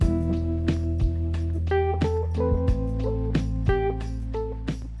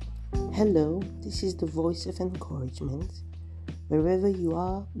Hello, this is the voice of encouragement. Wherever you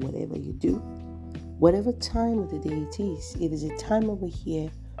are, whatever you do, whatever time of the day it is a time when we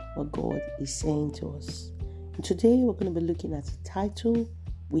hear what God is saying to us. And today we're going to be looking at the title,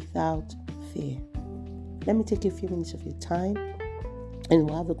 Without Fear. Let me take a few minutes of your time and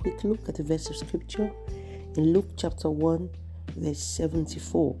we'll have a quick look at the verse of scripture in Luke chapter 1, verse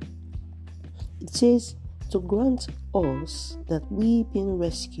 74. It says, to grant us that we, being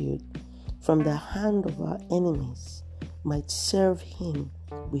rescued from the hand of our enemies, might serve him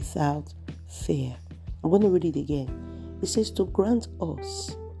without fear. I'm going to read it again. It says, to grant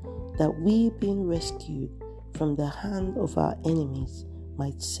us that we, being rescued from the hand of our enemies,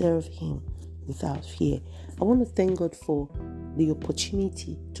 might serve him without fear. I want to thank God for the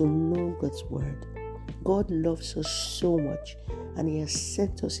opportunity to know God's word. God loves us so much, and he has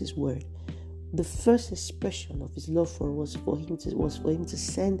sent us his word. The first expression of his love for us was for him to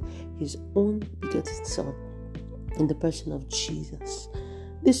send his own begotten son in the person of Jesus.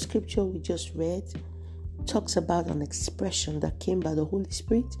 This scripture we just read talks about an expression that came by the Holy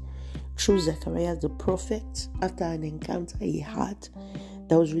Spirit through Zechariah the prophet after an encounter he had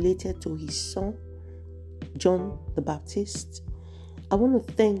that was related to his son, John the Baptist. I want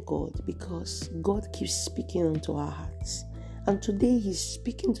to thank God because God keeps speaking unto our hearts. And today he's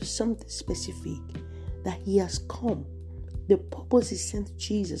speaking to something specific that he has come. The purpose he sent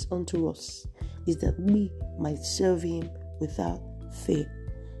Jesus unto us is that we might serve him without fear.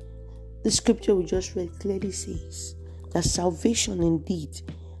 The scripture we just read clearly says that salvation indeed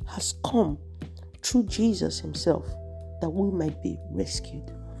has come through Jesus himself, that we might be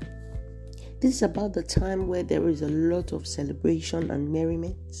rescued. This is about the time where there is a lot of celebration and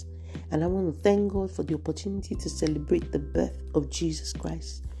merriment. And I want to thank God for the opportunity to celebrate the birth of Jesus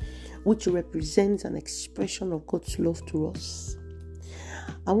Christ, which represents an expression of God's love to us.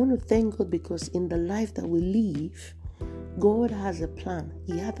 I want to thank God because in the life that we live, God has a plan.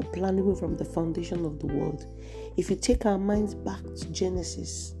 He had a plan even from the foundation of the world. If you take our minds back to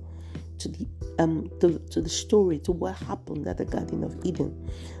Genesis, to the story, to what happened at the Garden of Eden,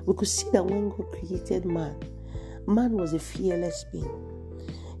 we could see that when God created man was a fearless being.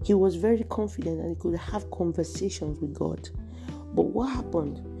 He was very confident and he could have conversations with God. But what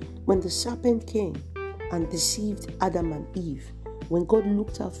happened when the serpent came and deceived Adam and Eve? When God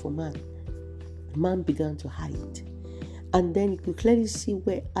looked out for man began to hide. And then you could clearly see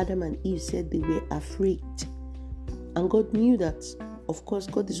where Adam and Eve said they were afraid. And God knew that, of course,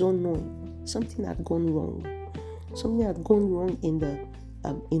 God is all knowing. Something had gone wrong. Something had gone wrong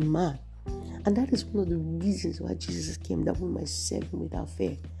in man. And that is one of the reasons why Jesus came, that we might serve him without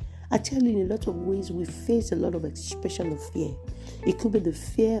fear. I tell you, in a lot of ways, we face a lot of expression of fear. It could be the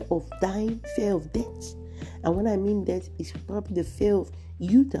fear of dying, fear of death. And when I mean death, it's probably the fear of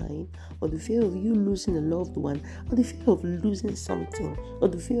you dying, or the fear of you losing a loved one, or the fear of losing something, or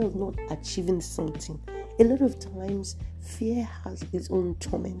the fear of not achieving something. A lot of times, fear has its own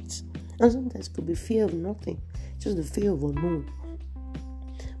torment. And sometimes it could be fear of nothing, just the fear of unknown.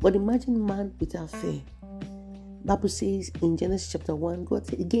 But imagine man without fear. Bible says in Genesis chapter 1, God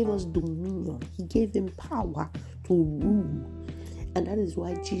said he gave us dominion. He gave them power to rule. And that is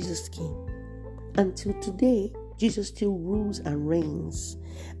why Jesus came. Until today, Jesus still rules and reigns.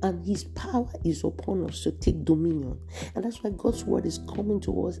 And his power is upon us to take dominion. And that's why God's word is coming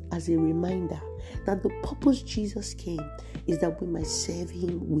to us as a reminder that the purpose Jesus came is that we might serve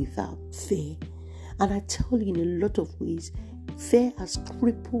him without fear. And I tell you, in a lot of ways, fear has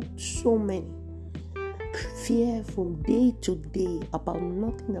crippled so many. Fear from day to day about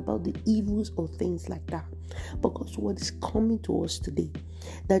nothing, about the evils or things like that. But God's word is coming to us today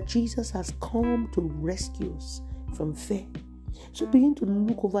that Jesus has come to rescue us from fear. So begin to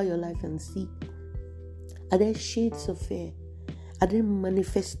look over your life and see, are there shades of fear? Are there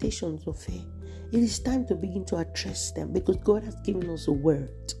manifestations of fear? It is time to begin to address them because God has given us a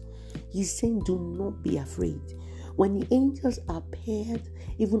word. He's saying, do not be afraid. When the angels appeared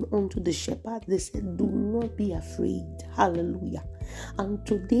even unto the shepherd, they said, do not be afraid. Hallelujah. And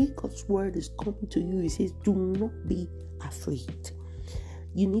today God's word is coming to you. He says, do not be afraid.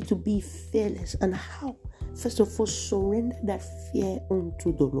 You need to be fearless. And how? First of all, surrender that fear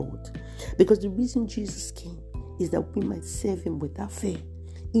unto the Lord. Because the reason Jesus came is that we might serve him without fear.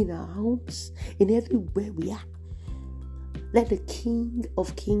 In our homes, in everywhere we are. Let the King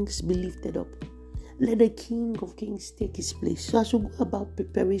of Kings be lifted up. Let the King of Kings take his place. So as we go about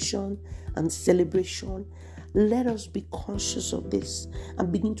preparation and celebration, let us be conscious of this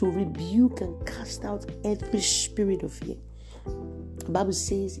and begin to rebuke and cast out every spirit of fear. The Bible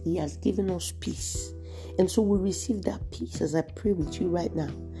says he has given us peace. And so we receive that peace as I pray with you right now.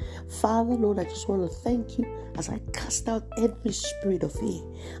 Father, Lord, I just want to thank you as I cast out every spirit of fear.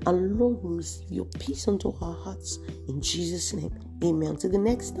 And Lord, we receive your peace unto our hearts. In Jesus' name, amen. Till the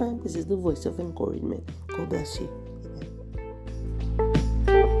next time, this is the voice of encouragement. God bless you.